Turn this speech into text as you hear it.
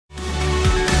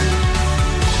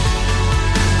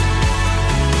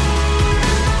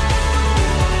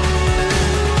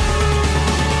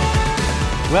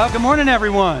Well, good morning,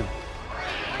 everyone.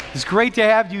 It's great to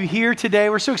have you here today.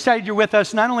 We're so excited you're with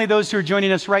us, not only those who are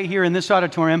joining us right here in this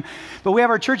auditorium, but we have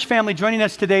our church family joining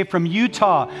us today from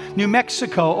Utah, New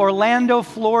Mexico, Orlando,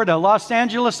 Florida, Los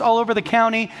Angeles, all over the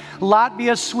county,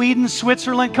 Latvia, Sweden,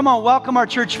 Switzerland. Come on, welcome our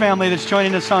church family that's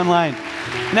joining us online.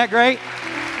 Isn't that great?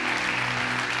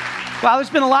 Wow, there's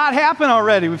been a lot happen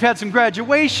already. We've had some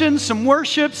graduations, some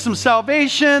worship, some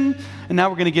salvation, and now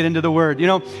we're going to get into the Word. You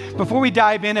know, before we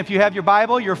dive in, if you have your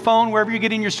Bible, your phone, wherever you're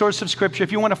getting your source of Scripture,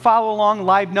 if you want to follow along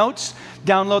live notes,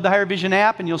 download the Higher Vision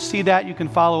app, and you'll see that. You can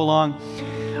follow along.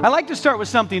 I like to start with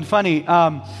something funny.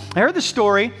 I heard the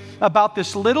story about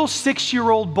this little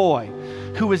 6-year-old boy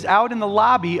who was out in the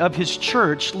lobby of his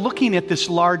church looking at this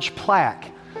large plaque.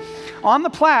 On the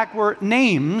plaque were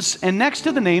names, and next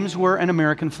to the names were an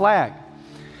American flag.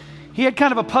 He had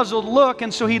kind of a puzzled look,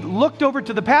 and so he looked over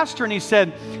to the pastor and he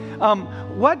said,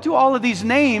 what do all of these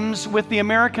names with the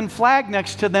American flag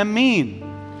next to them mean?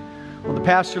 Well, the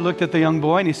pastor looked at the young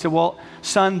boy and he said, well,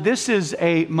 son, this is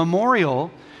a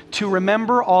memorial to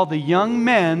remember all the young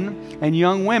men and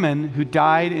young women who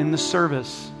died in the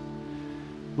service.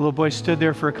 The little boy stood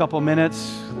there for a couple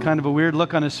minutes, kind of a weird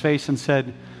look on his face, and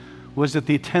said, was it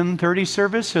the 10:30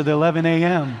 service or the 11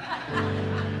 a.m.?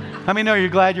 How many know you're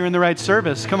glad you're in the right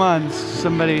service? Come on,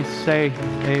 somebody say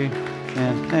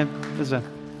amen.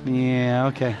 Yeah,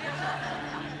 okay.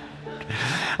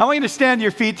 I want you to stand to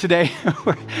your feet today.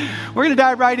 We're going to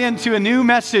dive right into a new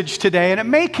message today, and it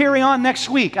may carry on next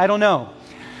week. I don't know.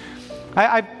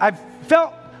 I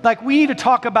felt like we need to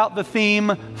talk about the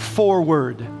theme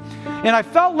forward. And I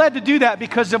felt led to do that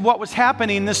because of what was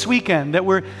happening this weekend, that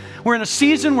we're in a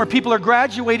season where people are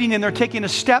graduating and they're taking a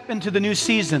step into the new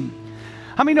season.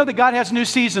 How many know that God has new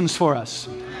seasons for us?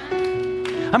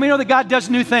 How many know that God does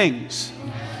new things?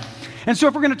 And so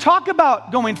if we're going to talk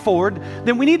about going forward,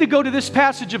 then we need to go to this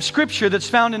passage of Scripture that's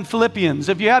found in Philippians.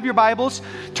 If you have your Bibles,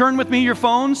 turn with me, your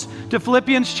phones, to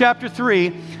Philippians chapter 3,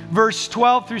 verse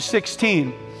 12 through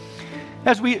 16.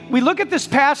 As we look at this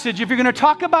passage, if you're going to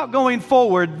talk about going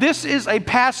forward, this is a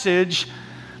passage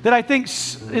that I think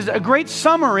is a great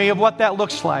summary of what that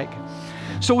looks like.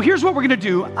 So here's what we're going to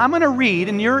do. I'm going to read,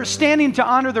 and you're standing to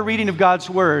honor the reading of God's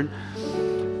Word.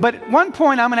 But at one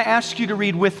point, I'm going to ask you to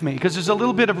read with me, because there's a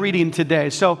little bit of reading today.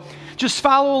 So just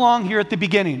follow along here at the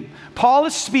beginning. Paul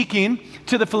is speaking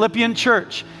to the Philippian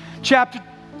church. Chapter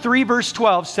 3, verse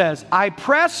 12 says, I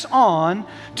press on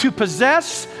to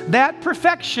possess that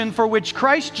perfection for which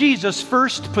Christ Jesus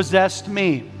first possessed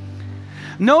me.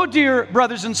 No, dear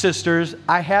brothers and sisters,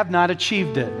 I have not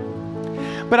achieved it.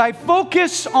 But I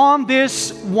focus on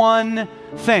this one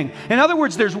thing. In other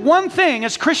words, there's one thing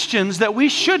as Christians that we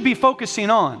should be focusing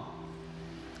on.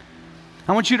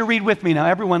 I want you to read with me now,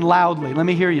 everyone loudly. Let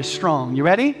me hear you strong. You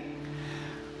ready?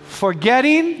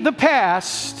 Forgetting the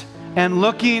past and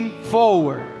looking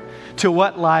forward to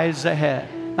what lies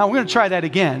ahead. Now we're going to try that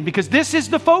again, because this is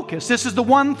the focus. This is the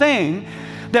one thing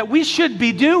that we should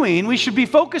be doing, we should be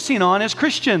focusing on as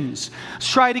Christians. Let's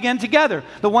try it again together.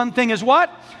 The one thing is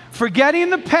what?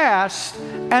 Forgetting the past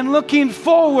and looking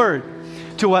forward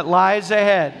to what lies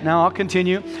ahead. Now I'll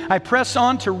continue. I press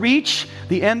on to reach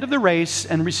the end of the race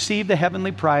and receive the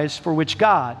heavenly prize for which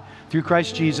God, through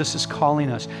Christ Jesus, is calling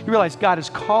us. You realize God is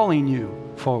calling you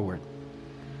forward.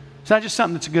 It's not just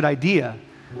something that's a good idea.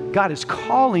 God is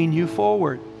calling you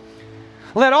forward.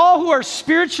 Let all who are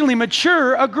spiritually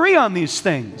mature agree on these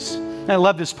things. I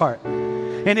love this part.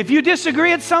 And if you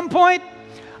disagree at some point,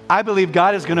 I believe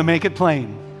God is going to make it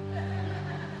plain.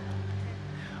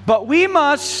 But we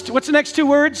must, what's the next two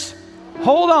words?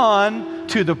 Hold on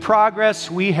to the progress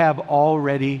we have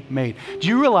already made. Do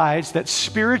you realize that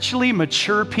spiritually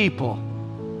mature people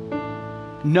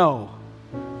know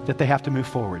that they have to move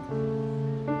forward?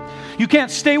 You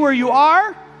can't stay where you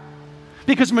are,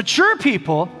 because mature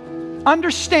people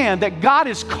understand that God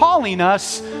is calling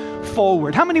us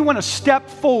forward. How many want to step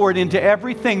forward into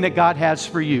everything that God has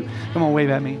for you? Come on, wave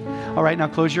at me. All right, now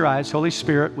close your eyes. Holy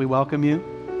Spirit, we welcome you.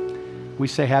 We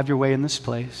say, have your way in this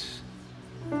place.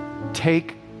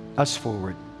 Take us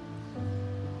forward.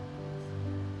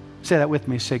 Say that with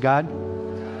me. Say, God,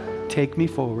 take me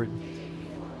forward.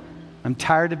 I'm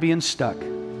tired of being stuck.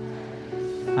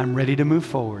 I'm ready to move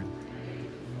forward.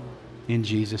 In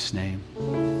Jesus' name.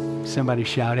 Somebody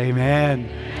shout amen.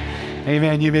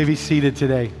 Amen. You may be seated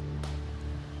today.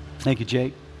 Thank you,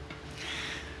 Jake.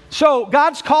 So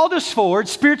God's called us forward.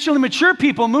 Spiritually mature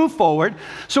people move forward.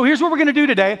 So here's what we're going to do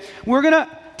today. We're going to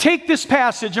take this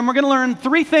passage and we're going to learn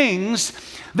 3 things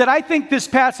that I think this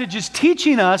passage is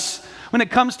teaching us when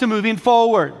it comes to moving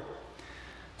forward.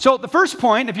 So the first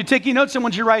point, if you're taking notes, I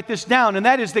want you to write this down, and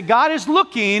that is that God is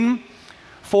looking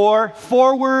for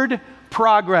forward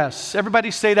progress.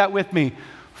 Everybody say that with me.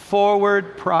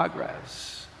 Forward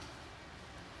progress.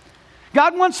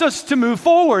 God wants us to move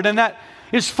forward, and that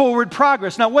is forward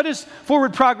progress. Now, what does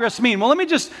forward progress mean? Well, let me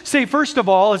just say, first of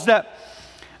all, is that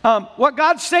what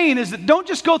God's saying is that don't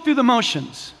just go through the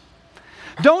motions.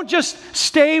 Don't just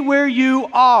stay where you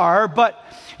are, but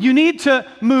you need to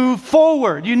move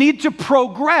forward. You need to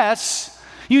progress.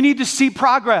 You need to see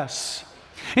progress.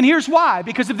 And here's why,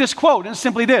 because of this quote, and it's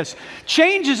simply this: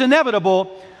 change is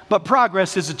inevitable, but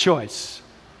progress is a choice.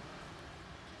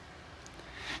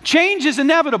 Change is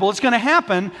inevitable, it's going to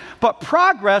happen, but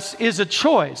progress is a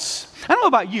choice. I don't know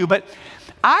about you, but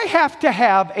I have to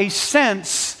have a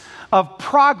sense of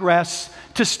progress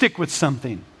to stick with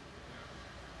something.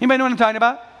 Anybody know what I'm talking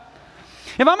about?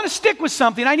 If I'm going to stick with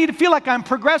something, I need to feel like I'm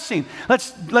progressing.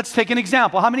 Let's take an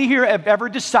example. How many here have ever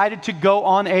decided to go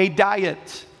on a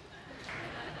diet?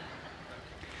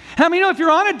 How many know if you're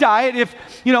on a diet, if,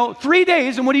 3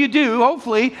 days, and what do?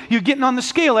 Hopefully, you're getting on the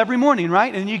scale every morning,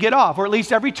 right? And you get off, or at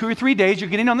least every 2 or 3 days, you're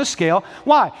getting on the scale.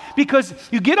 Why? Because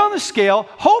you get on the scale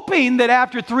hoping that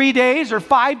after 3 days or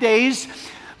 5 days,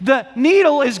 the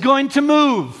needle is going to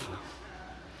move.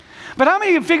 But how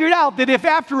many have figured out that if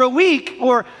after a week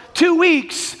or 2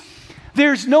 weeks,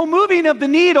 there's no moving of the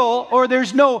needle or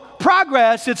there's no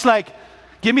progress, it's like,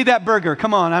 give me that burger.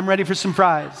 Come on, I'm ready for some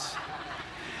fries.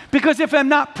 Because if I'm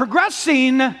not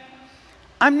progressing,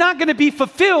 I'm not going to be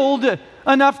fulfilled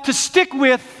enough to stick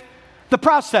with the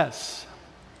process.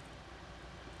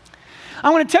 I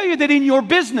want to tell you that in your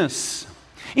business,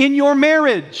 in your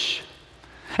marriage,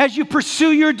 as you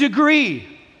pursue your degree,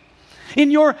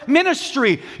 in your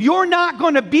ministry, you're not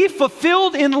going to be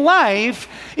fulfilled in life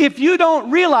if you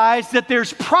don't realize that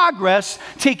there's progress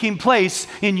taking place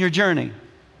in your journey.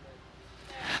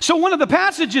 So one of the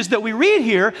passages that we read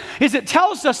here is it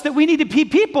tells us that we need to be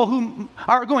people who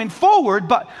are going forward,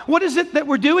 but what is it that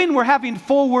we're doing? We're having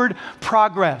forward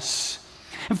progress.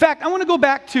 In fact, I want to go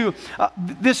back to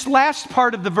this last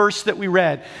part of the verse that we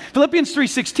read. Philippians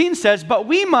 3:16 says, but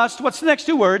we must, what's the next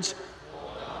two words?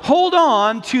 Hold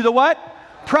on to the what?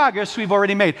 Progress we've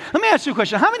already made. Let me ask you a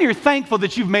question. How many are thankful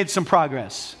that you've made some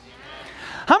progress?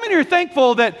 How many are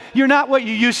thankful that you're not what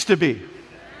you used to be?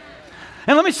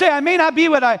 And let me say, I may not be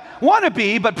what I want to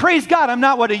be, but praise God, I'm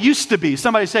not what I used to be.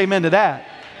 Somebody say amen to that.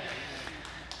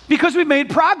 Because we've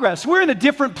made progress. We're in a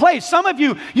different place. Some of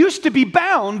you used to be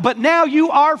bound, but now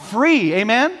you are free.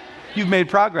 Amen? You've made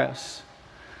progress.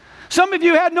 Some of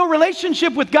you had no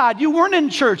relationship with God. You weren't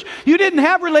in church. You didn't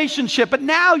have relationship, but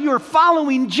now you're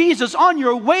following Jesus on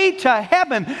your way to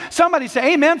heaven. Somebody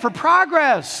say amen for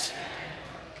progress.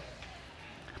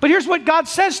 But here's what God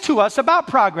says to us about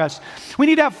progress. We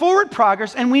need to have forward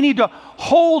progress, and we need to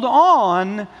hold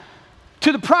on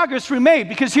to the progress we made.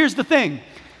 Because here's the thing.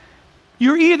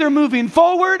 You're either moving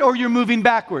forward or you're moving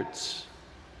backwards.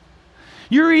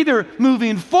 You're either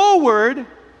moving forward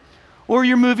or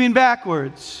you're moving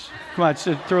backwards. Come on,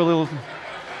 so throw a little.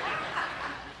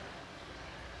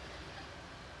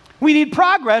 We need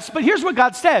progress, but here's what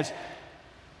God says.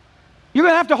 You're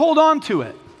going to have to hold on to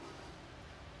it.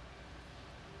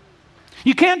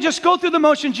 You can't just go through the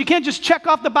motions. You can't just check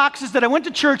off the boxes that I went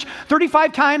to church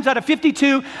 35 times out of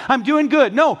 52. I'm doing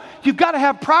good. No, you've got to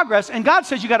have progress, and God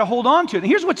says you got to hold on to it. And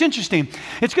here's what's interesting.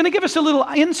 It's going to give us a little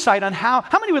insight on how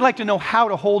many would like to know how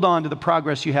to hold on to the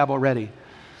progress you have already?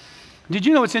 Did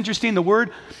you know what's interesting? The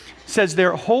word says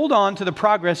there, hold on to the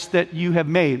progress that you have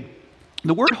made.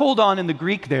 The word hold on in the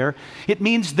Greek there, it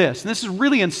means this, and this is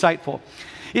really insightful.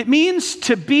 It means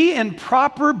to be in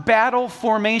proper battle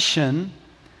formation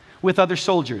with other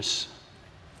soldiers.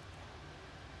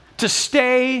 To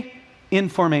stay in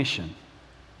formation.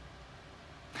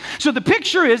 So the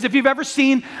picture is, if you've ever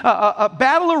seen a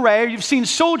battle array, or you've seen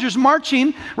soldiers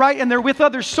marching, right, and they're with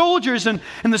other soldiers, and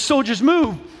the soldiers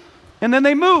move, and then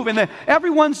they move, and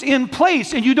everyone's in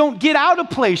place, and you don't get out of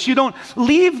place. You don't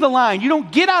leave the line. You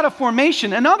don't get out of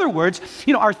formation. In other words,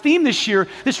 our theme this year,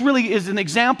 this really is an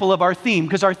example of our theme,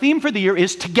 because our theme for the year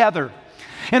is together.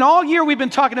 And all year we've been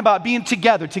talking about being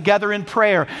together in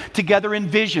prayer, together in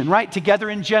vision, right? Together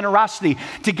in generosity,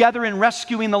 together in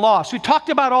rescuing the lost. We've talked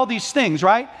about all these things,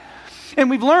 right? And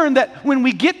we've learned that when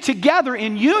we get together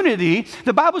in unity,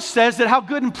 the Bible says that how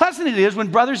good and pleasant it is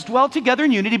when brothers dwell together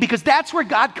in unity, because that's where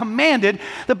God commanded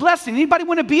the blessing. Anybody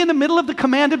want to be in the middle of the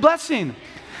commanded blessing?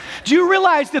 Do you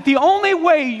realize that the only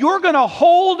way you're going to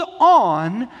hold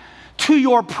on to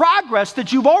your progress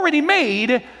that you've already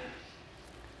made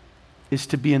is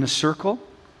to be in a circle,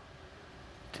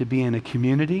 to be in a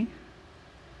community,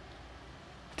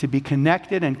 to be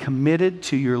connected and committed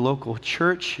to your local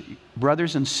church,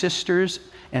 brothers and sisters,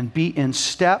 and be in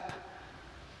step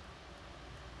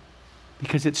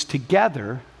Because it's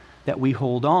together that we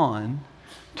hold on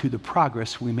to the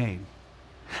progress we made.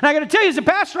 And I got to tell you, as a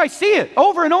pastor, I see it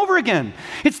over and over again.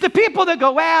 It's the people that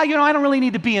go, well, I don't really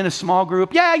need to be in a small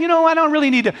group. Yeah, I don't really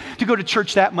need to go to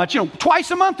church that much.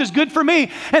 Twice a month is good for me.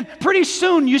 And pretty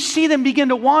soon you see them begin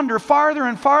to wander farther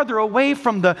and farther away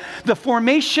from the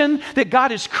formation that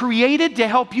God has created to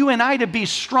help you and I to be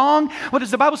strong. What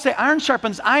does the Bible say? Iron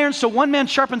sharpens iron, so one man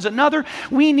sharpens another.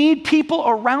 We need people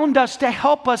around us to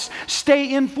help us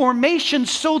stay in formation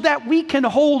so that we can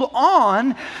hold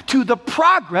on to the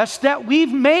progress that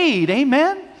we've made.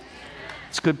 Amen?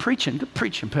 It's good preaching. Good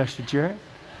preaching, Pastor Jerry.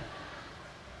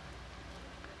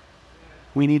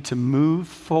 We need to move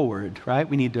forward, right?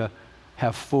 We need to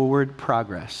have forward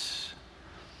progress.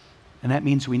 And that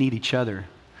means we need each other.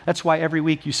 That's why every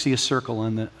week you see a circle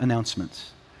on the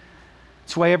announcements.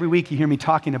 That's why every week you hear me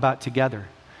talking about together.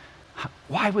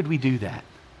 Why would we do that?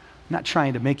 I'm not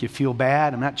trying to make you feel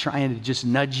bad. I'm not trying to just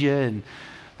nudge you and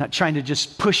not trying to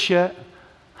just push you.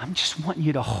 I'm just wanting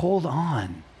you to hold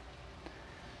on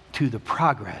to the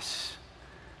progress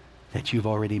that you've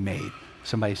already made.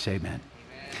 Somebody say amen.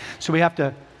 So we have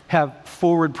to have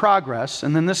forward progress.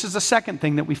 And then this is the second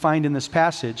thing that we find in this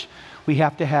passage. We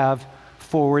have to have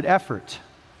forward effort.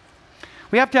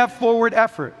 We have to have forward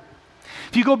effort.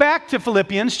 If you go back to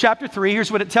Philippians chapter 3,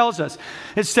 here's what it tells us.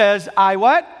 It says, I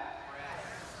what?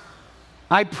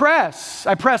 I press.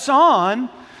 I press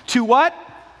on to what?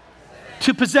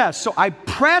 To possess. So I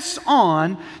press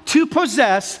on to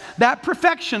possess that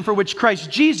perfection for which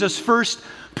Christ Jesus first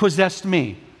possessed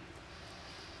me.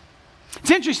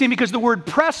 It's interesting because the word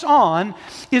press on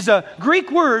is a Greek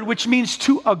word which means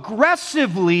to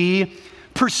aggressively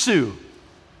pursue.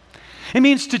 It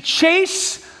means to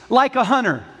chase like a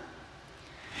hunter.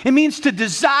 It means to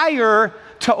desire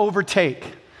to overtake.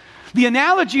 The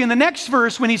analogy in the next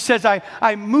verse when he says,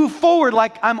 I move forward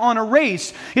like I'm on a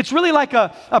race, it's really like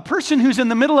a person who's in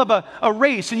the middle of a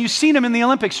race, and you've seen them in the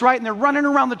Olympics, right? And they're running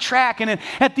around the track, and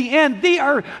at the end,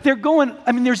 they're going,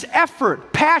 there's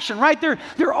effort, passion, right?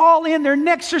 They're all in, their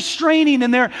necks are straining,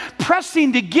 and they're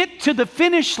pressing to get to the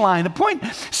finish line. The point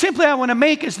simply I want to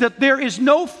make is that there is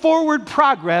no forward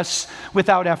progress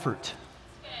without effort.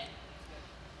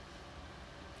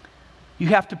 You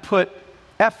have to put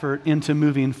effort into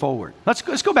moving forward. Let's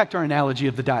go back to our analogy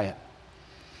of the diet.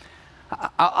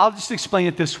 I'll just explain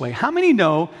it this way. How many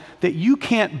know that you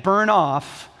can't burn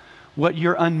off what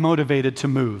you're unmotivated to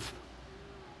move?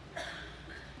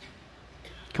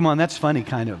 Come on, that's funny,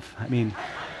 kind of.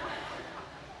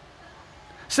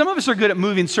 Some of us are good at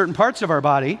moving certain parts of our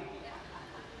body.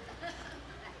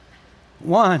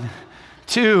 1,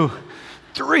 2,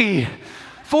 3,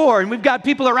 4, and we've got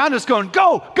people around us going,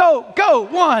 go, go, go,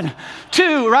 1,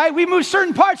 2, right? We move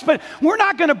certain parts, but we're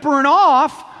not going to burn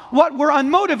off what we're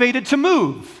unmotivated to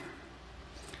move.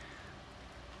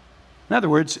 In other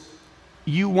words,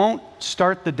 you won't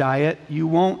start the diet, you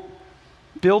won't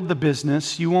build the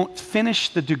business, you won't finish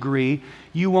the degree,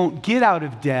 you won't get out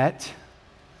of debt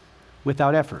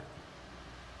without effort.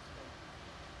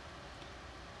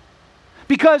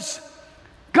 Because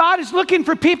God is looking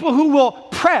for people who will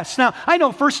press. Now, I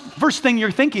know first thing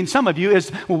you're thinking, some of you,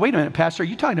 is, well, wait a minute, Pastor, are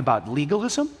you talking about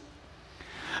legalism?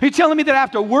 Are you telling me that I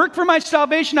have to work for my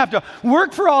salvation? I have to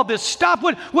work for all this stuff?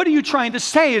 What are you trying to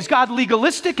say? Is God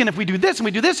legalistic? And if we do this, and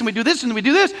we do this, and we do this, and we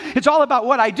do this, it's all about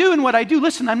what I do and what I do.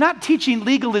 Listen, I'm not teaching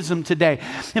legalism today.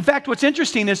 In fact, what's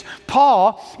interesting is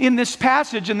Paul, in this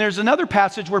passage, and there's another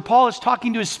passage where Paul is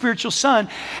talking to his spiritual son,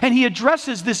 and he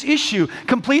addresses this issue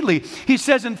completely. He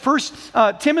says in 1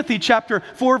 Timothy chapter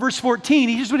 4, verse 14,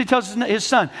 here's what he tells his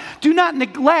son. Do not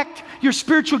neglect your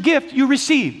spiritual gift you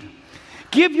received.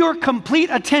 Give your complete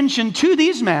attention to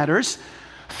these matters.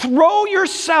 Throw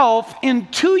yourself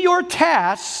into your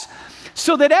tasks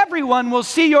so that everyone will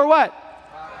see your what?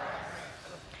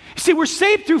 See, we're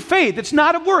saved through faith. It's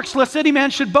not of works, lest any man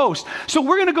should boast. So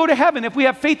we're going to go to heaven if we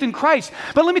have faith in Christ.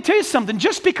 But let me tell you something.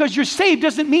 Just because you're saved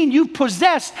doesn't mean you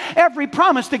possess every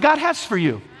promise that God has for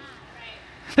you.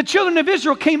 The children of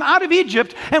Israel came out of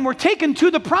Egypt and were taken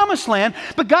to the promised land,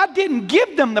 but God didn't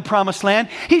give them the promised land.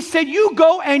 He said, you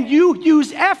go and you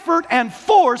use effort and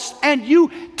force and you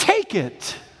take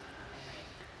it.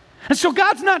 And so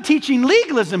God's not teaching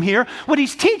legalism here. What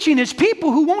he's teaching is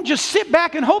people who won't just sit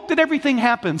back and hope that everything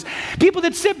happens. People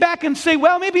that sit back and say,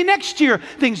 well, maybe next year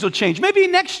things will change. Maybe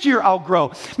next year I'll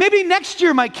grow. Maybe next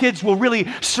year my kids will really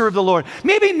serve the Lord.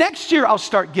 Maybe next year I'll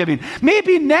start giving.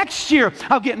 Maybe next year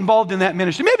I'll get involved in that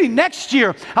ministry. Maybe next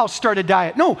year I'll start a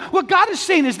diet. No, what God is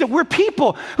saying is that we're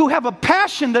people who have a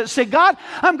passion that say, God,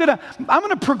 I'm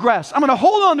gonna progress. I'm gonna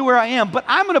hold on to where I am, but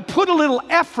I'm gonna put a little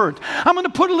effort. I'm gonna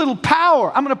put a little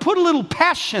power. I'm gonna put a little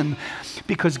passion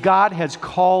because God has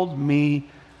called me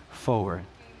forward.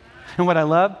 And what I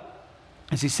love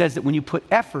is he says that when you put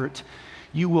effort,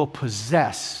 you will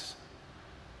possess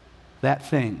that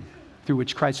thing through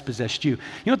which Christ possessed you. You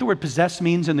know what the word possess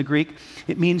means in the Greek?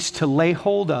 It means to lay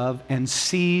hold of and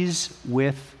seize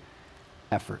with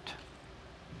effort.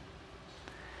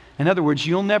 In other words,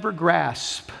 you'll never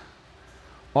grasp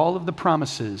all of the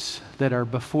promises that are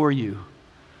before you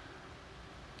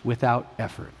without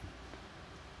effort.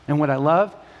 And what I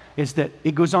love is that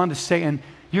it goes on to say, and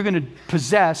you're going to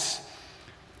possess,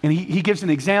 and he gives an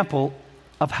example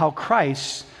of how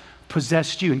Christ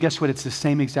possessed you. And guess what? It's the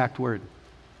same exact word.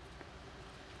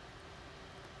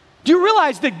 Do you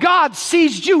realize that God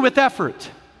seized you with effort?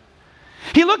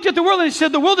 He looked at the world and he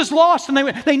said, the world is lost and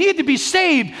they need to be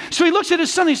saved. So he looks at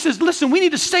his son and he says, listen, we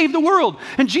need to save the world.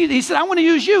 And he said, I want to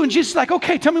use you. And Jesus is like,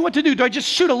 okay, tell me what to do. Do I just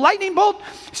shoot a lightning bolt?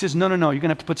 He says, no, you're going to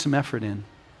have to put some effort in.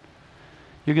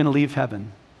 You're going to leave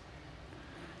heaven.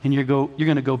 And you're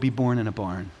going to go be born in a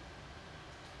barn.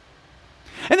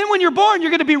 And then when you're born,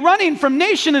 you're going to be running from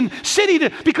nation and city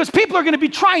because people are going to be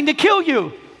trying to kill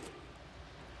you.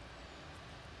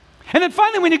 And then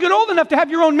finally, when you get old enough to have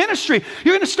your own ministry,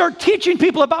 you're going to start teaching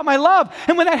people about my love.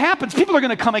 And when that happens, people are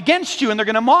going to come against you and they're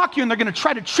going to mock you and they're going to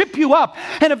try to trip you up.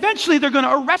 And eventually they're going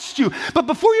to arrest you. But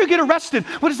before you get arrested,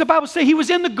 what does the Bible say? He was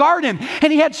in the garden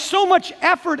and he had so much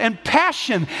effort and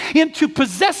passion into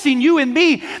possessing you and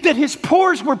me that his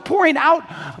pores were pouring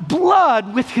out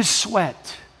blood with his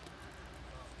sweat.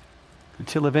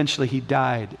 Until eventually he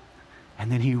died and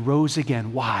then he rose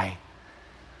again. Why?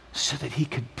 So that he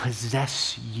could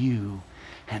possess you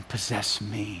and possess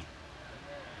me.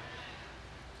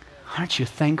 Aren't you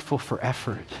thankful for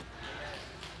effort?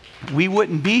 We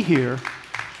wouldn't be here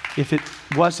if it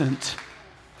wasn't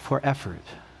for effort.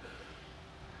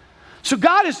 So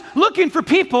God is looking for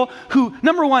people who,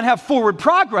 number one, have forward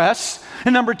progress,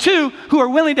 and number two, who are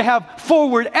willing to have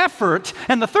forward effort.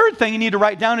 And the third thing you need to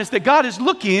write down is that God is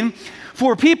looking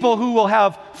for people who will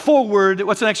have forward,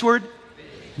 what's the next word?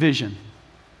 Vision.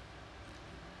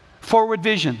 Forward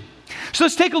vision. So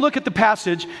let's take a look at the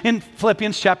passage in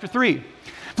Philippians chapter 3.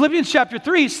 Philippians chapter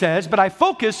 3 says, but I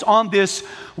focus on this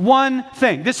one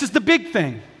thing. This is the big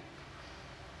thing.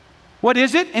 What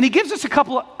is it? And he gives us a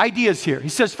couple of ideas here. He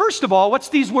says, first of all, what's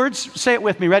these words? Say it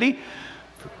with me. Ready?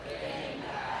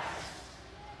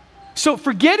 So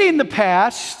forgetting the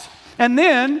past, and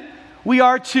then we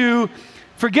are to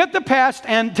forget the past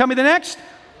and tell me the next.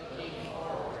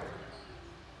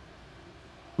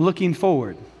 Looking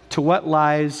forward to what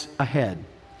lies ahead.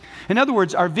 In other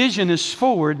words, our vision is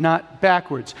forward, not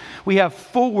backwards. We have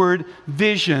forward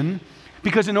vision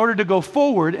because in order to go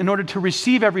forward, in order to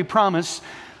receive every promise,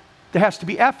 there has to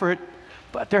be effort,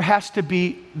 but there has to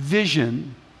be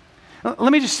vision.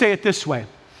 Let me just say it this way.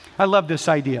 I love this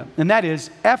idea, and that is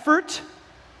effort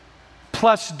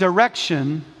plus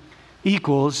direction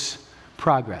equals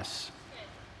progress.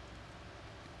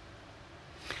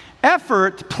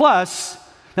 Effort plus,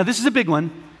 now this is a big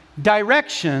one,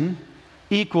 direction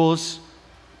equals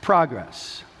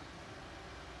progress.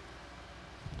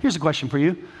 Here's a question for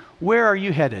you. Where are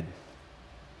you headed?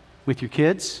 With your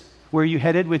kids? Where are you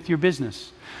headed with your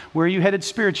business? Where are you headed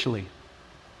spiritually?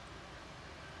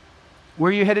 Where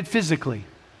are you headed physically?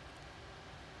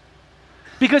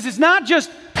 Because it's not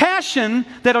just passion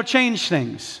that'll change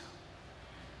things,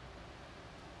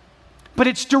 but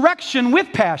it's direction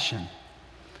with passion.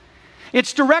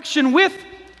 It's direction with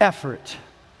effort.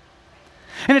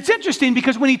 And it's interesting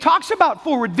because when he talks about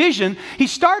forward vision, he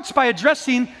starts by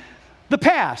addressing the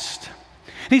past.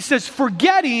 And he says,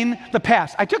 forgetting the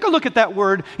past. I took a look at that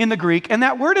word in the Greek, and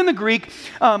that word in the Greek,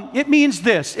 it means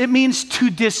this. It means to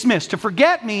dismiss. To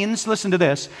forget means, listen to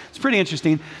this, it's pretty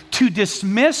interesting, to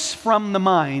dismiss from the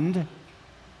mind.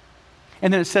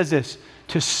 And then it says this,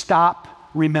 to stop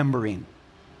remembering.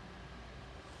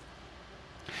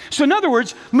 So in other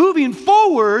words, moving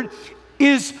forward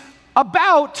is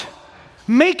about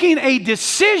making a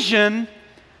decision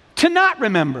to not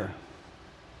remember.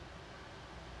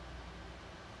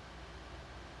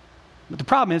 But the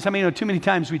problem is, too many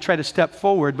times we try to step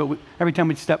forward, but every time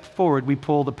we step forward, we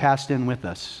pull the past in with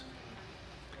us.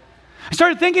 I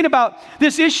started thinking about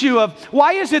this issue of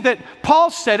why is it that Paul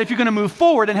said if you're going to move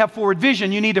forward and have forward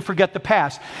vision, you need to forget the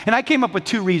past. And I came up with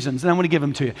two reasons, and I want to give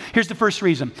them to you. Here's the first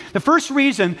reason. The first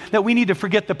reason that we need to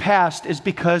forget the past is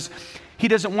because he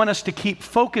doesn't want us to keep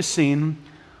focusing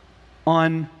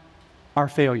on our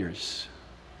failures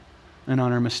and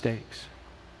on our mistakes.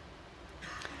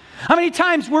 How many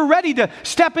times we're ready to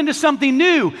step into something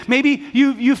new? Maybe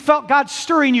you felt God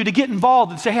stirring you to get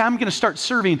involved and say, hey, I'm going to start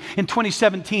serving in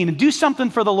 2017 and do something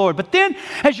for the Lord. But then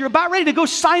as you're about ready to go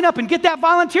sign up and get that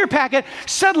volunteer packet,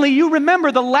 suddenly you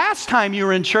remember the last time you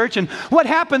were in church and what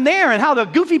happened there and how the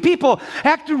goofy people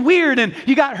acted weird and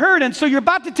you got hurt. And so you're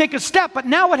about to take a step. But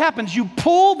now what happens? You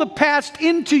pull the past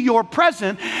into your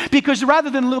present because rather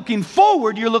than looking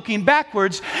forward, you're looking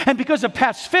backwards. And because of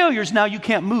past failures, now you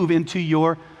can't move into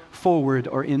your forward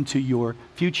or into your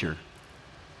future.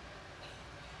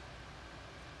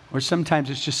 Or sometimes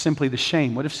it's just simply the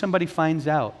shame. What if somebody finds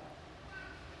out?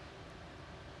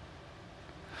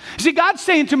 See, God's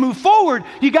saying to move forward,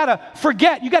 you got to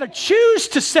forget. You got to choose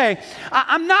to say,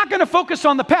 I'm not going to focus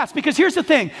on the past. Because here's the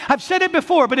thing. I've said it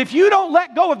before, but if you don't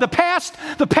let go of the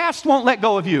past won't let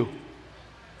go of you.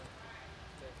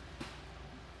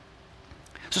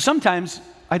 So sometimes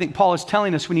I think Paul is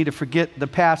telling us we need to forget the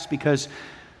past because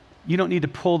you don't need to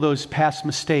pull those past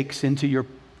mistakes into your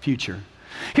future.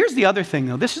 Here's the other thing,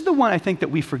 though. This is the one I think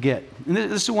that we forget. And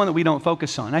this is the one that we don't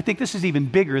focus on. I think this is even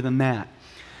bigger than that.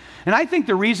 And I think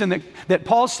the reason that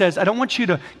Paul says, I don't want you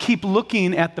to keep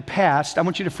looking at the past, I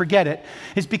want you to forget it,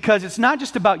 is because it's not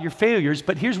just about your failures,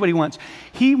 but here's what he wants.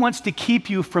 He wants to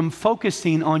keep you from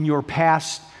focusing on your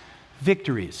past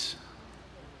victories.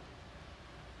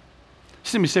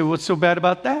 Somebody say, well, what's so bad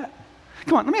about that?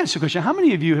 Come on, let me ask you a question. How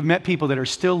many of you have met people that are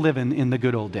still living in the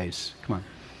good old days? Come on.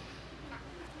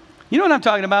 You know what I'm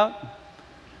talking about?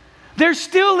 They're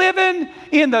still living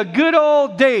in the good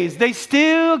old days. They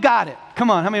still got it. Come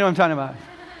on, how many know what I'm talking about?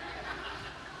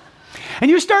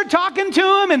 And you start talking to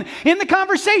them, and in the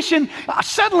conversation,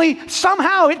 suddenly,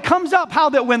 somehow it comes up how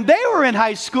that when they were in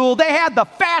high school, they had the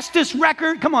fastest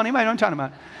record. Come on, anybody know what I'm talking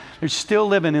about? They're still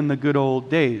living in the good old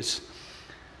days.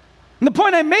 And the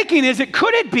point I'm making is,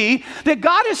 could it be that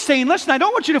God is saying, listen, I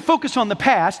don't want you to focus on the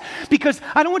past because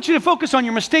I don't want you to focus on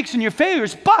your mistakes and your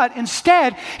failures, but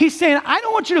instead, he's saying, I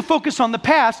don't want you to focus on the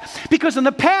past because in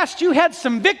the past you had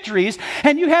some victories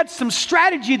and you had some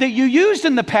strategy that you used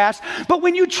in the past, but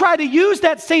when you try to use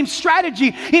that same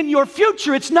strategy in your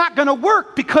future, it's not going to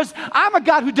work because I'm a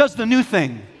God who does the new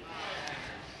thing.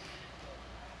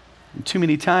 And too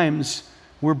many times,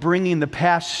 we're bringing the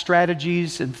past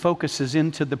strategies and focuses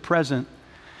into the present,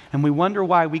 and we wonder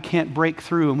why we can't break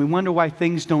through, and we wonder why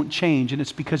things don't change, and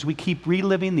it's because we keep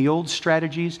reliving the old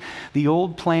strategies, the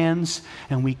old plans,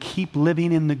 and we keep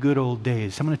living in the good old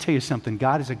days. I'm going to tell you something.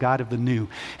 God is a God of the new,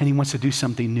 and he wants to do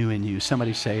something new in you.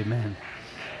 Somebody say amen.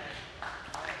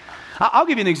 I'll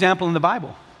give you an example in the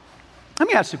Bible. Let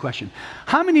me ask you a question.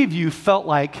 How many of you felt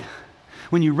like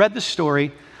when you read the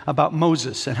story about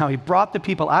Moses and how he brought the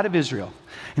people out of Israel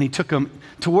and he took them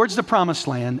towards the promised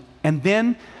land, and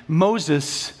then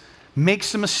Moses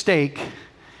makes a mistake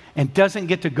and doesn't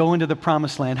get to go into the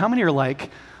promised land? How many are like,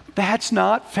 that's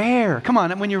not fair? Come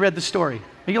on, when you read the story.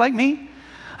 Are you like me?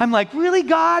 I'm like, really,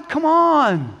 God? Come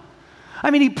on.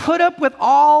 I mean, he put up with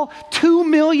all 2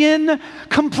 million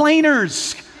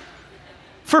complainers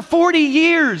for 40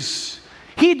 years.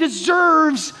 He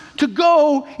deserves to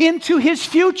go into his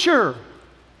future.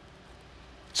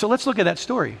 So let's look at that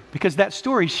story, because that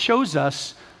story shows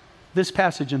us this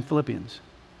passage in Philippians.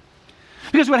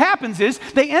 Because what happens is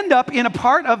they end up in a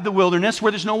part of the wilderness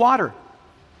where there's no water.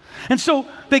 And so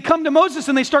they come to Moses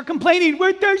and they start complaining,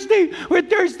 we're thirsty,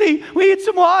 we need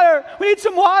some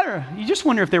water. You just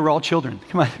wonder if they were all children.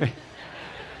 Come on.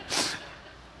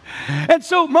 And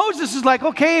so Moses is like,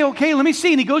 okay, let me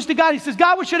see. And he goes to God. He says,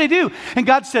 God, what should I do? And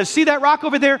God says, see that rock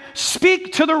over there?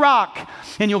 Speak to the rock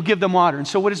and you'll give them water. And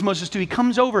so what does Moses do? He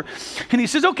comes over and he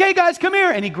says, okay, guys, come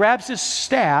here. And he grabs his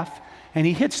staff and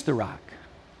he hits the rock.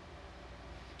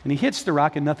 And he hits the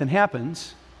rock and nothing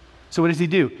happens. So what does he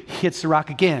do? He hits the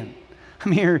rock again.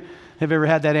 I'm here. Have you ever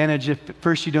had that adage, if at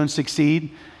first you don't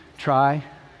succeed, try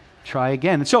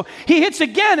again. And so he hits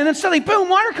again and then suddenly, boom,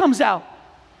 water comes out.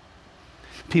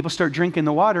 People start drinking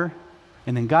the water,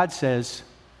 and then God says,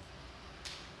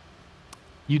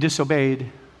 you disobeyed,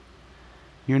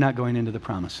 you're not going into the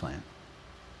promised land.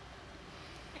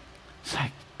 It's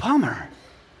like, bummer.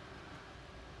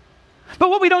 But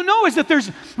what we don't know is that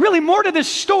there's really more to this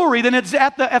story than it's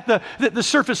at the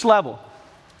surface level.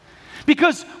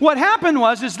 Because what happened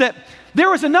is that there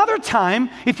was another time,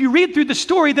 if you read through the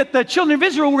story, that the children of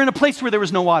Israel were in a place where there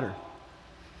was no water.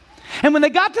 And when they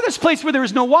got to this place where there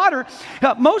was no water,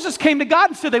 Moses came to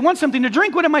God and said, they want something to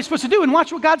drink. What am I supposed to do? And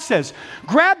watch what God says.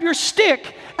 Grab your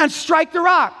stick and strike the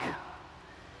rock.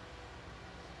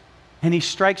 And he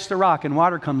strikes the rock and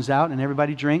water comes out and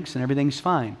everybody drinks and everything's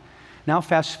fine. Now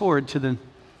fast forward to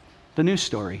the new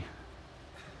story.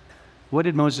 What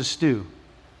did Moses do?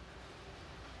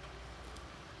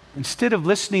 instead of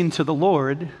listening to the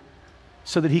Lord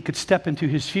so that he could step into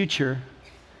his future,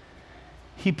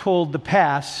 he pulled the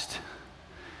past,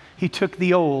 he took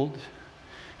the old,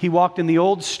 he walked in the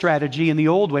old strategy, in the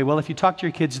old way. Well, if you talk to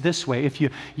your kids this way, if you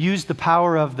use the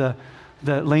power of the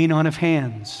laying on of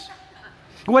hands,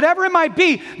 whatever it might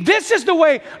be, this is the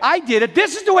way I did it.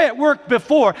 This is the way it worked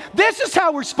before. This is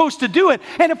how we're supposed to do it.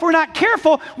 And if we're not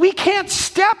careful, we can't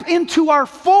step into our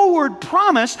forward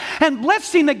promise and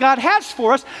blessing that God has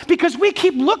for us because we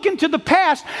keep looking to the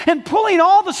past and pulling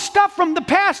all the stuff from the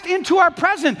past into our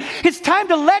present. It's time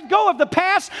to let go of the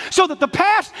past so that the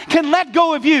past can let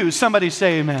go of you. Somebody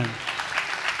say amen.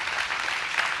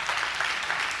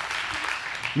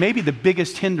 Maybe the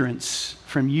biggest hindrance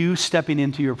from you stepping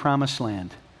into your promised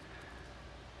land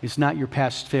is not your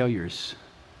past failures,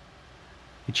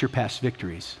 it's your past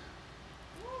victories.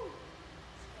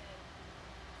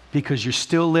 Because you're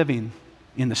still living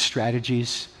in the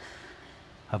strategies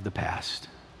of the past.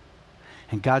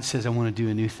 And God says, I want to do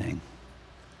a new thing.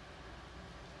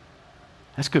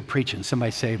 That's good preaching.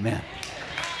 Somebody say amen.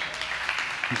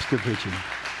 That's good preaching.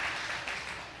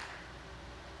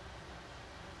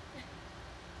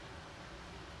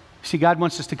 See, God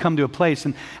wants us to come to a place,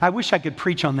 and I wish I could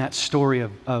preach on that story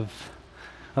of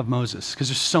Moses, because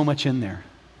there's so much in there.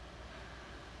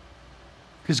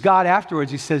 Because God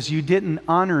afterwards, he says, you didn't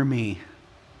honor me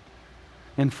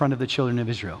in front of the children of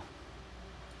Israel.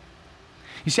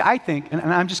 You see, I think, and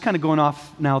I'm just kind of going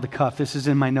off now the cuff. This is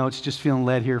in my notes, just feeling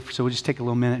led here, so we'll just take a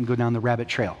little minute and go down the rabbit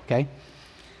trail, okay?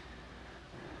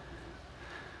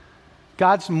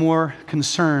 God's more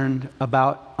concerned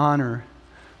about honor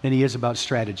than he is about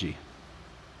strategy.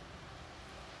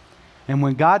 And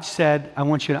when God said, I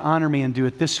want you to honor me and do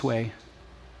it this way,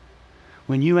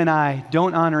 when you and I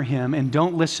don't honor him and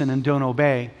don't listen and don't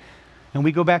obey, and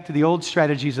we go back to the old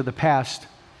strategies of the past,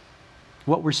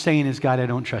 what we're saying is, God, I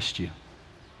don't trust you.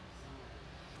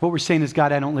 What we're saying is,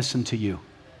 God, I don't listen to you.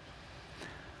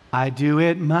 I do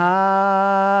it my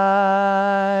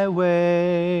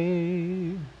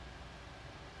way.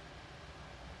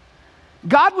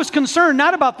 God was concerned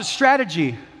not about the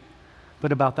strategy,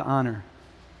 but about the honor.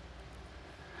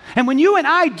 And when you and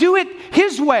I do it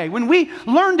his way, when we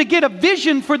learn to get a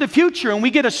vision for the future and we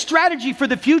get a strategy for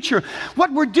the future,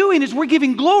 what we're doing is we're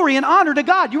giving glory and honor to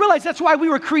God. You realize that's why we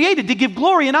were created, to give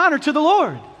glory and honor to the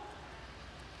Lord.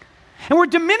 And we're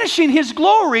diminishing his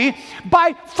glory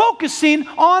by focusing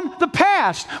on the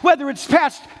past, whether it's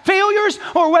past failures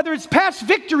or whether it's past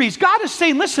victories. God is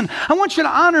saying, listen, I want you to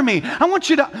honor me. I want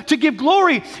you to give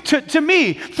glory to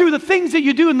me through the things that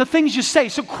you do and the things you say.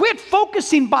 So quit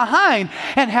focusing behind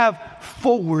and have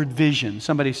forward vision.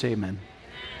 Somebody say amen.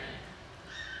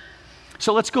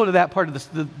 So let's go to that part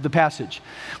of the passage.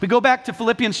 We go back to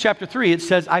Philippians chapter 3. It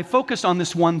says, I focus on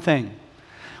this one thing.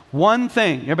 One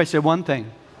thing. Everybody say one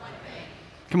thing.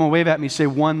 Come on, wave at me, say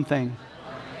one thing.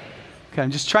 Okay,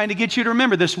 I'm just trying to get you to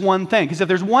remember this one thing. Because if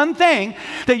there's one thing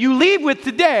that you leave with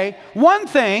today, one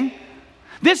thing,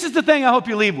 this is the thing I hope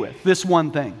you leave with, this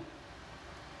one thing.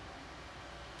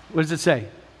 What does it say?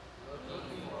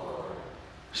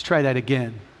 Let's try that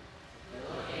again.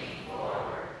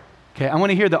 Okay, I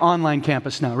want to hear the online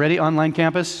campus now. Ready, online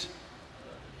campus?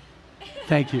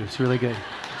 Thank you, it's really good.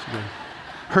 It's good.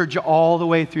 Heard you all the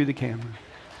way through the camera.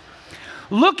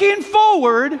 Looking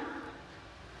forward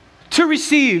to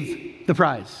receive the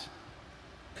prize.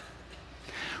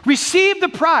 Receive the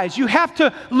prize. You have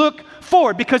to look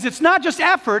forward because it's not just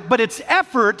effort, but it's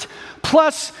effort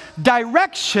plus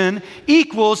direction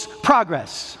equals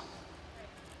progress.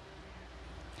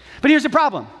 But here's the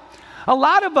problem. A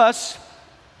lot of us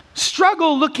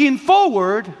struggle looking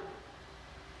forward,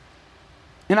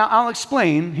 and I'll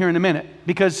explain here in a minute,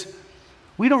 because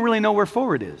we don't really know where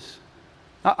forward is.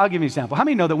 I'll give you an example. How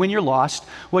many know that when you're lost,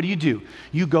 what do?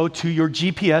 You go to your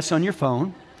GPS on your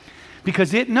phone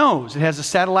because it knows. It has the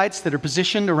satellites that are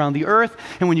positioned around the earth,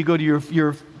 and when you go to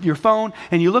your phone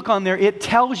and you look on there, it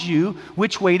tells you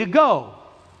which way to go.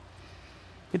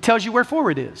 It tells you where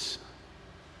forward is.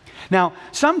 Now,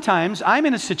 sometimes I'm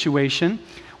in a situation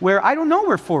where I don't know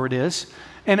where forward is,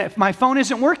 and if my phone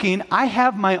isn't working, I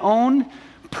have my own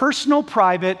personal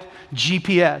private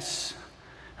GPS,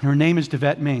 and her name is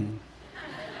Devette Ming.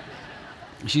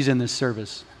 She's in this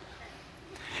service.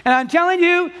 And I'm telling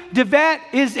you, Devette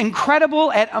is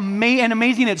incredible and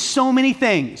amazing at so many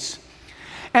things.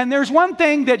 And there's one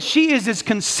thing that she is as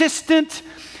consistent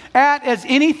at as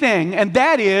anything, and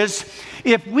that is,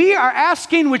 if we are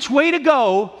asking which way to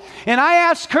go, and I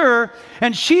ask her,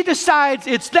 and she decides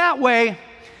it's that way,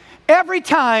 every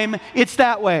time it's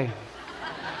that way.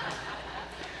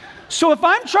 So if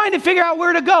I'm trying to figure out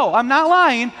where to go, I'm not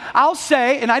lying, I'll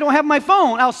say, and I don't have my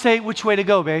phone, I'll say, which way to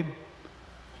go, babe?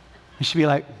 And she'll be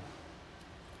like, and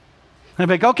I'll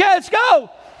be like, okay, let's go.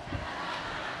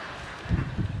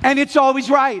 And it's always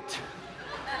right.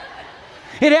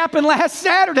 It happened last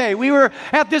Saturday. We were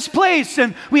at this place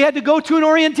and we had to go to an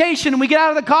orientation and we get out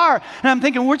of the car and I'm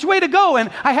thinking, which way to go? And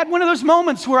I had one of those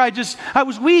moments where I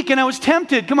was weak and I was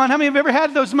tempted. Come on, how many of you have ever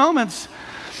had those moments?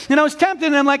 And I was tempted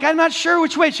and I'm like, I'm not sure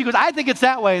which way. She goes, I think it's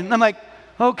that way. And I'm like,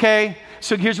 okay.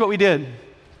 So here's what we did.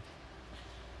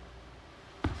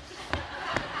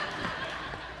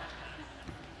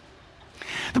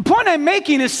 The point I'm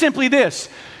making is simply this.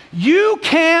 You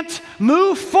can't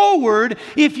move forward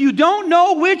if you don't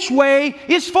know which way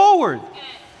is forward.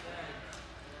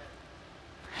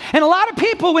 And a lot of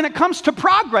people, when it comes to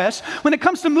progress, when it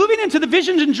comes to moving into the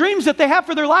visions and dreams that they have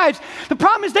for their lives, the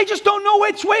problem is they just don't know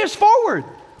which way is forward.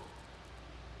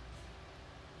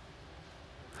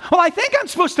 Well, I think I'm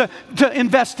supposed to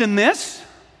invest in this.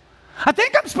 I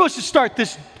think I'm supposed to start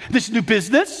this new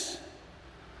business.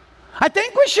 I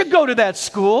think we should go to that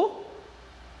school.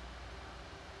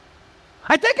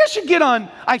 I think I should get on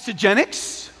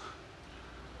Isagenix.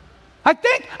 I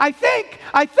think.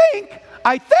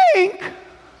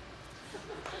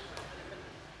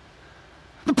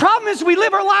 The problem is we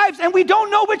live our lives and we don't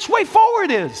know which way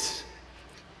forward is.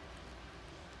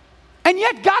 And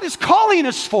yet God is calling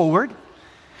us forward,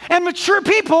 and mature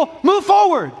people move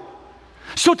forward.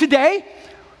 So today,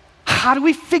 how do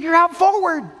we figure out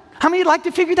forward? How many would like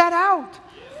to figure that out?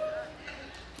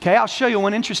 Okay, I'll show you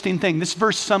one interesting thing. This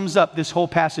verse sums up this whole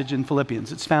passage in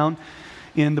Philippians. It's found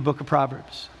in the book of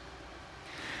Proverbs.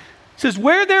 It says,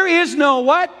 where there is no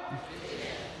what? Vision.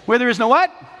 Where there is no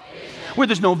what? Vision. Where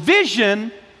there's no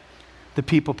vision, the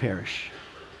people perish.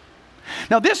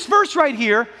 Now this verse right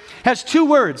here has two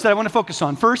words that I want to focus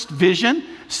on. First, vision.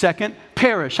 Second,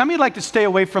 perish. How many would like to stay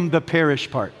away from the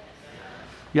perish part?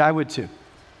 Yeah, I would too.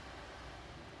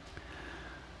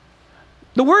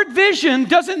 The word vision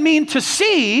doesn't mean to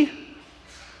see,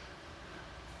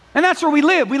 and that's where we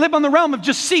live. We live on the realm of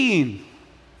just seeing.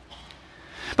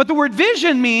 But the word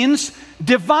vision means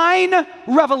divine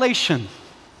revelation,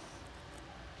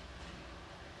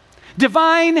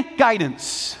 divine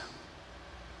guidance.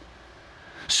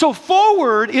 So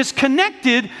forward is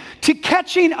connected to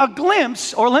catching a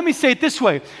glimpse, or let me say it this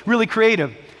way, really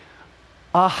creative,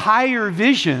 a higher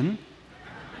vision.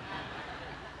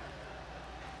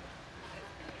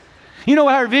 You know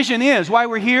what our vision is? Why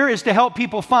we're here is to help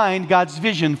people find God's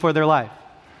vision for their life.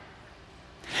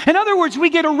 In other words,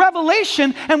 we get a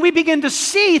revelation and we begin to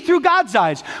see through God's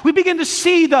eyes. We begin to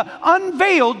see the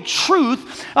unveiled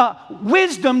truth,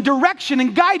 wisdom, direction,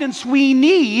 and guidance we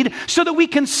need so that we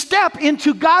can step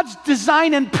into God's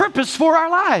design and purpose for our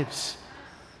lives.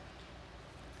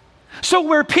 So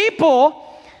where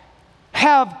people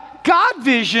have God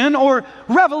vision or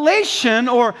revelation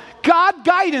or God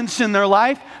guidance in their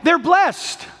life, they're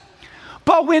blessed.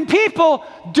 But when people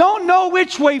don't know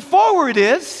which way forward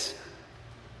is,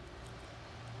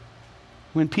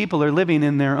 when people are living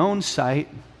in their own sight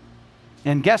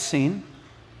and guessing,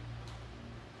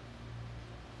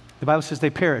 the Bible says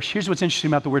they perish. Here's what's interesting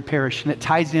about the word perish, and it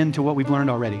ties into what we've learned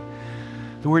already.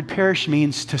 The word perish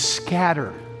means to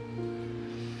scatter,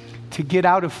 to get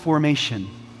out of formation.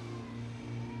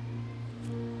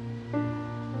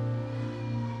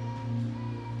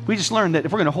 We just learned that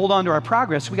if we're going to hold on to our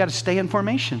progress, we got to stay in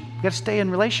formation. We got to stay in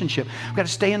relationship. We got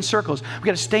to stay in circles. We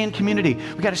got to stay in community.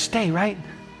 We got to stay, right?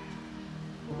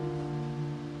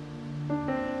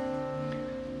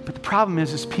 But the problem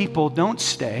is people don't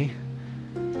stay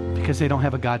because they don't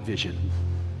have a God vision.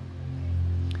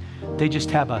 They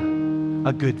just have a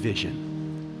good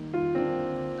vision.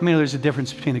 I mean, there's a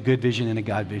difference between a good vision and a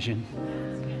God vision.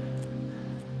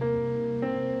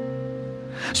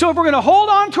 So if we're going to hold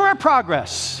on to our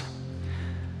progress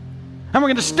and we're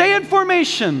going to stay in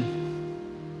formation,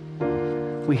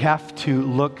 we have to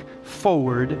look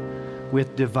forward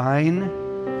with divine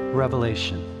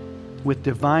revelation, with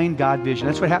divine God vision.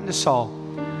 That's what happened to Saul.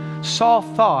 Saul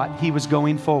thought he was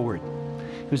going forward.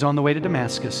 He was on the way to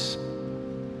Damascus.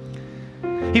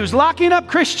 He was locking up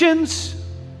Christians.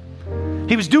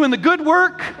 He was doing the good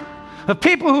work of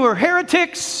people who are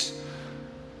heretics.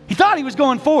 He thought he was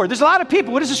going forward. There's a lot of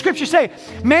people. What does the scripture say?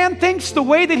 Man thinks the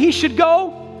way that he should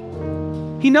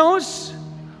go, he knows,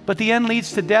 but the end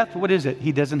leads to death. What is it?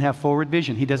 He doesn't have forward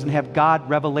vision. He doesn't have God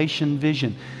revelation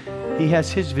vision. He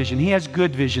has his vision. He has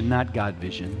good vision, not God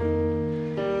vision.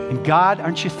 And God,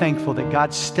 aren't you thankful that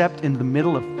God stepped in the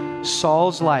middle of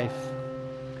Saul's life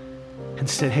and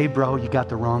said, hey bro, you got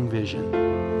the wrong vision.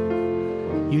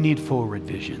 You need forward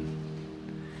vision.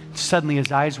 Suddenly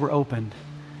his eyes were opened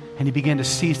and he began to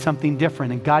see something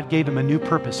different, and God gave him a new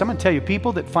purpose. I'm going to tell you,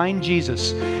 people that find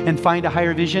Jesus and find a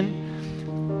higher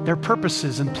vision, their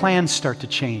purposes and plans start to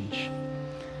change.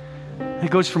 It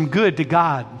goes from good to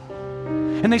God.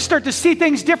 And they start to see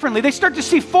things differently. They start to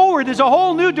see forward as a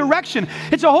whole new direction.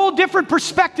 It's a whole different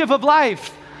perspective of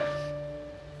life.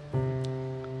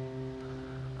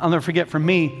 I'll never forget, for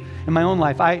me, in my own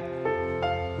life, I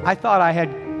thought I had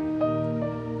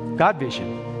God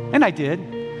vision, and I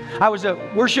did. I was a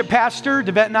worship pastor.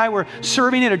 Devette and I were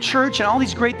serving at a church, and all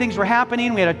these great things were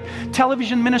happening. We had a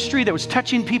television ministry that was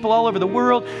touching people all over the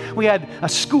world. We had a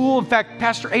school. In fact,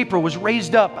 Pastor April was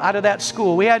raised up out of that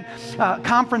school. We had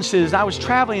conferences. I was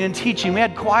traveling and teaching. We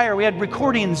had choir. We had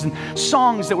recordings and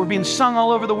songs that were being sung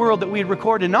all over the world that we had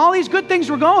recorded. And all these good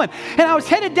things were going. And I was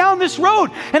headed down this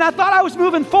road, and I thought I was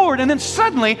moving forward. And then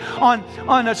suddenly, on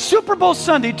a Super Bowl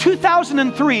Sunday,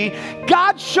 2003,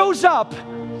 God shows up.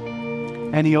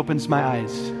 And he opens my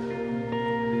eyes.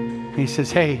 And he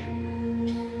says, hey,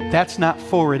 that's not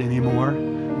forward anymore.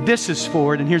 This is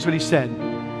forward. And here's what he said.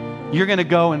 You're going to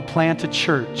go and plant a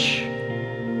church.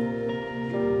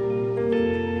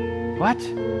 What?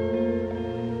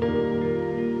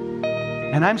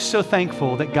 And I'm so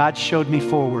thankful that God showed me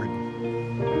forward.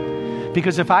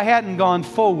 Because if I hadn't gone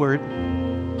forward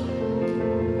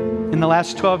in the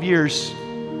last 12 years,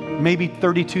 maybe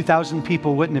 32,000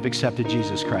 people wouldn't have accepted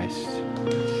Jesus Christ.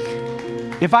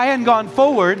 If I hadn't gone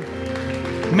forward,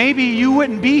 maybe you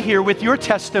wouldn't be here with your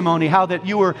testimony, how that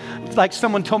you were, like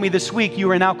someone told me this week, you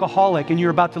were an alcoholic and you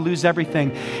were about to lose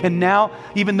everything. And now,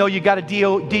 even though you got a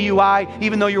DUI,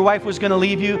 even though your wife was going to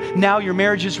leave you, now your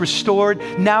marriage is restored.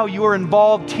 Now you're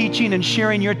involved teaching and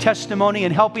sharing your testimony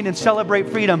and helping and celebrate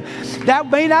freedom.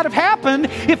 That may not have happened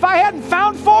if I hadn't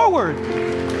found forward.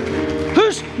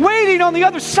 Who's waiting on the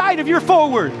other side of your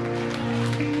forward?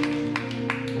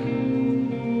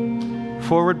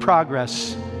 Forward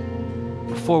progress,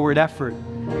 forward effort,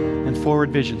 and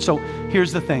forward vision. So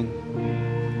here's the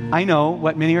thing. I know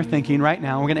what many are thinking right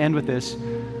now. We're going to end with this.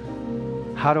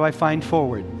 How do I find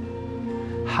forward?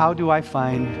 How do I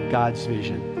find God's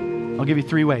vision? I'll give you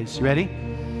 3 ways. You ready?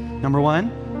 Number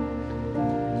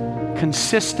 1,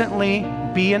 consistently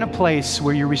be in a place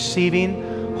where you're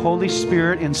receiving Holy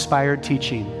Spirit inspired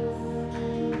teaching.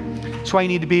 That's why you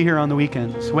need to be here on the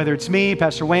weekends. Whether it's me,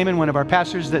 Pastor Wayman, one of our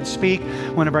pastors that speak,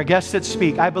 one of our guests that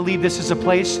speak, I believe this is a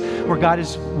place where God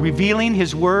is revealing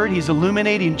His Word. He's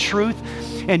illuminating truth.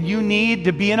 And you need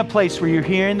to be in a place where you're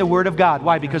hearing the Word of God.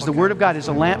 Why? Because the Word of God is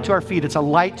a lamp to our feet. It's a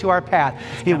light to our path.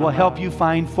 It will help you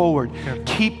find forward.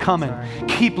 Keep coming.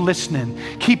 Keep listening.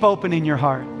 Keep opening your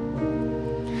heart.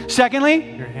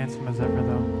 Secondly, you're handsome as ever,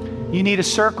 though. You need a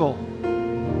circle.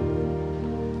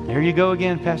 There you go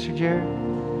again, Pastor Jared.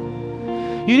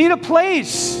 You need a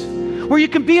place where you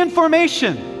can be in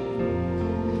formation.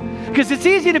 Because it's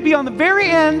easy to be on the very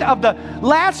end of the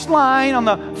last line on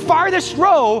the farthest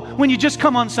row when you just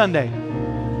come on Sunday.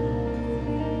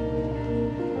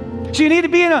 So you need to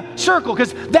be in a circle,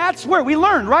 because that's where we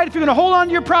learn, right? If you're going to hold on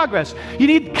to your progress, you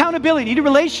need accountability, you need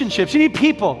relationships, you need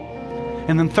people.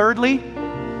 And then thirdly,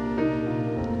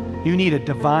 you need a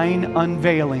divine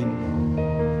unveiling.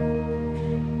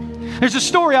 There's a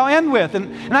story I'll end with,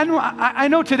 and I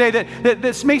know today that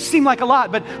this may seem like a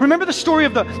lot, but remember the story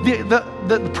of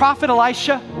the prophet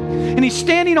Elisha? And he's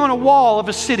standing on a wall of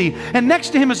a city, and next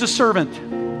to him is a servant.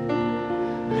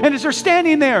 And as they're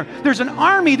standing there, there's an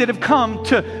army that have come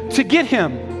to get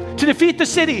him, to defeat the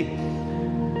city.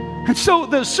 And so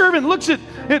the servant looks at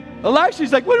Elisha.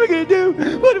 He's like, what are we going to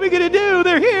do? What are we going to do?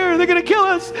 They're here. They're going to kill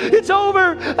us. It's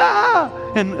over. Ah!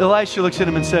 And Elisha looks at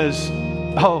him and says,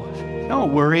 oh,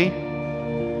 don't worry.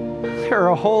 There are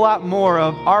a whole lot more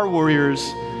of our warriors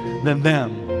than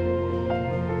them.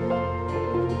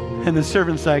 And the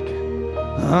servant's like,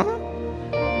 huh?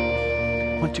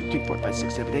 1, 2, 3, 4, 5,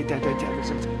 6, 7, 8, 9, 10,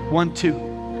 11, 1, 2.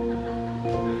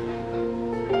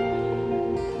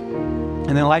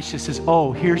 And then Elisha says,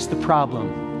 oh, here's the problem.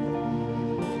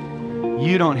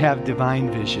 You don't have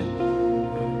divine vision.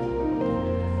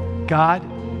 God,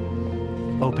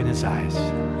 open his eyes.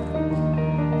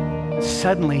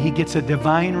 Suddenly, he gets a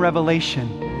divine revelation,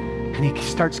 and he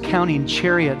starts counting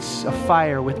chariots of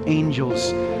fire with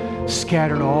angels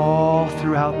scattered all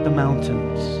throughout the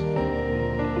mountains.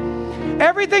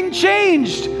 Everything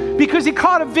changed because he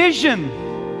caught a vision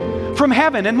from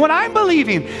heaven. And what I'm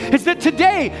believing is that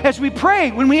today, as we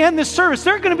pray, when we end this service,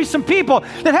 there are going to be some people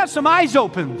that have some eyes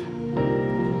opened.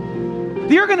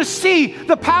 you're going to see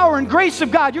the power and grace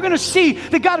of God. You're going to see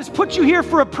that God has put you here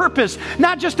for a purpose,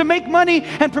 not just to make money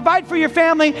and provide for your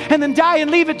family and then die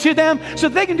and leave it to them so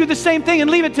they can do the same thing and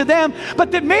leave it to them,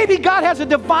 but that maybe God has a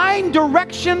divine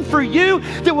direction for you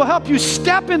that will help you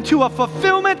step into a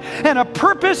fulfillment and a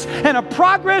purpose and a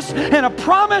progress and a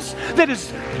promise that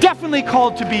is definitely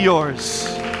called to be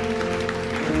yours.